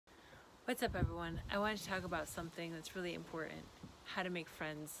What's up, everyone? I wanted to talk about something that's really important: how to make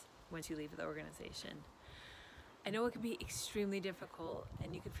friends once you leave the organization. I know it can be extremely difficult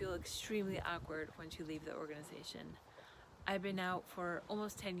and you can feel extremely awkward once you leave the organization. I've been out for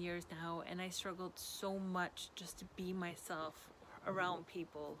almost 10 years now, and I struggled so much just to be myself around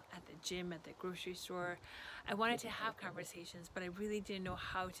people at the gym, at the grocery store. I wanted to have conversations, but I really didn't know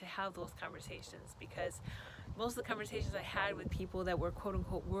how to have those conversations, because most of the conversations I had with people that were quote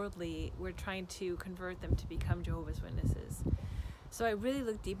unquote worldly were trying to convert them to become Jehovah's Witnesses. So I really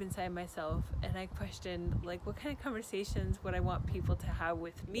looked deep inside myself and I questioned, like, what kind of conversations would I want people to have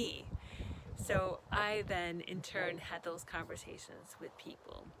with me? So I then in turn had those conversations with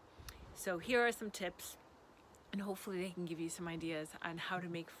people. So here are some tips, and hopefully they can give you some ideas on how to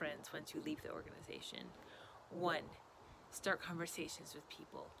make friends once you leave the organization. 1, start conversations with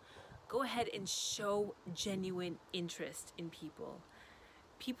people. Go ahead and show genuine interest in people.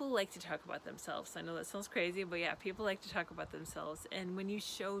 People like to talk about themselves. I know that sounds crazy, but yeah, people like to talk about themselves. And when you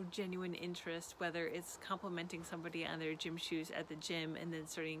show genuine interest, whether it's complimenting somebody on their gym shoes at the gym and then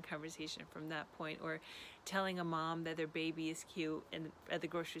starting a conversation from that point, or telling a mom that their baby is cute at the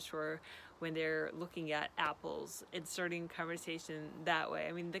grocery store when they're looking at apples, and starting a conversation that way.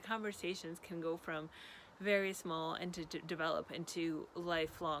 I mean, the conversations can go from very small and to develop into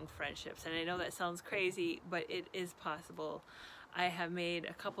lifelong friendships. And I know that sounds crazy, but it is possible. I have made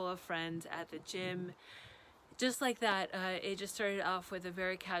a couple of friends at the gym just like that. It just started off with a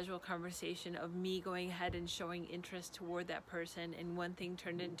very casual conversation of me going ahead and showing interest toward that person, and one thing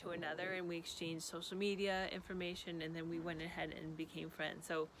turned into another, and we exchanged social media information, and then we went ahead and became friends.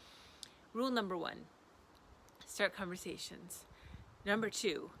 So rule number 1, start conversations. Number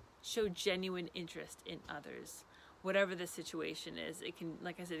 2, show genuine interest in others, whatever the situation is. It can,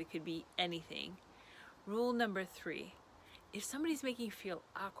 like I said, it could be anything. Rule number 3, if somebody's making you feel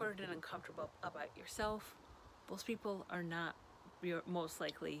awkward and uncomfortable about yourself, those people are not most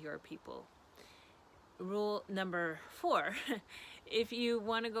likely your people. Rule number 4, if you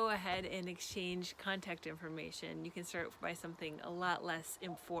want to go ahead and exchange contact information, you can start by something a lot less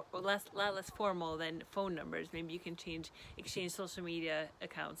formal than phone numbers. Maybe you can exchange social media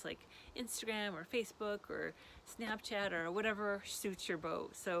accounts like Instagram or Facebook or Snapchat or whatever suits your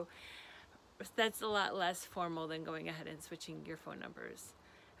boat. So that's a lot less formal than going ahead and switching your phone numbers.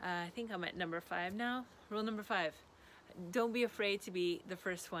 I think I'm at number 5 now. Rule number 5, don't be afraid to be the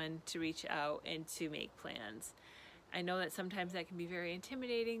first one to reach out and to make plans. I know that sometimes that can be very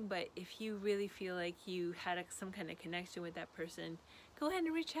intimidating, but if you really feel like you had some kind of connection with that person, go ahead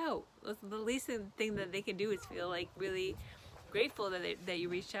and reach out. The least thing that they can do is feel like really grateful that you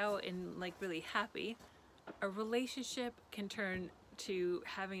reached out and like really happy. A relationship can turn to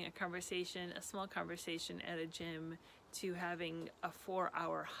having a conversation, a small conversation at a gym, to having a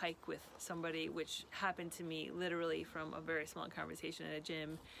 4-hour hike with somebody, which happened to me literally from a very small conversation at a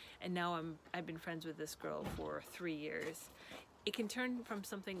gym. And now I've been friends with this girl for 3 years. It can turn from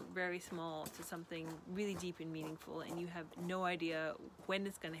something very small to something really deep and meaningful, and you have no idea when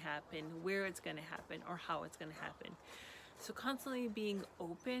it's going to happen, where it's going to happen, or how it's going to happen. So constantly being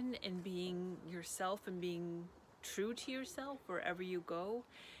open and being yourself and being true to yourself wherever you go,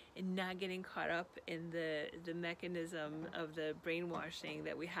 and not getting caught up in the mechanism of the brainwashing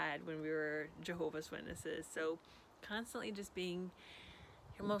that we had when we were Jehovah's Witnesses. So constantly just being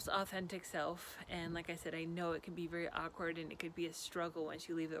your most authentic self. And like I said, I know it can be very awkward and it could be a struggle once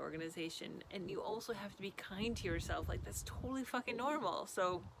you leave the organization. And you also have to be kind to yourself. Like, that's totally fucking normal.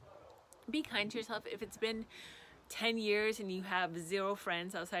 So be kind to yourself. If it's been 10 years and you have 0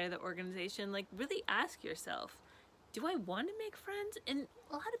 friends outside of the organization, like, really ask yourself, do I want to make friends? And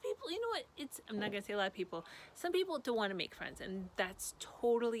a lot of people, you know what, I'm not going to say a lot of people, some people don't want to make friends, and that's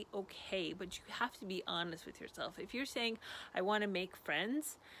totally okay, but you have to be honest with yourself. If you're saying, I want to make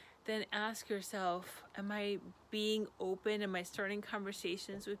friends, then ask yourself, am I being open? Am I starting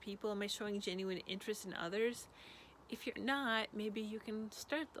conversations with people? Am I showing genuine interest in others? If you're not, maybe you can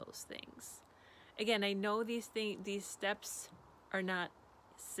start those things. Again, I know these steps are not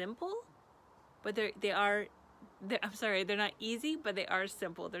simple, but they're not easy, but they are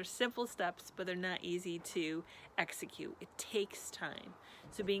simple. They're simple steps, but they're not easy to execute. It takes time.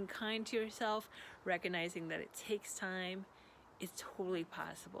 So being kind to yourself, recognizing that it takes time, is totally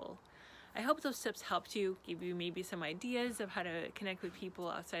possible. I hope those tips helped you, give you maybe some ideas of how to connect with people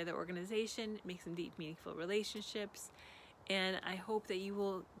outside the organization, make some deep, meaningful relationships, and I hope that you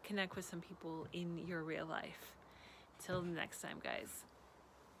will connect with some people in your real life. Till next time, guys.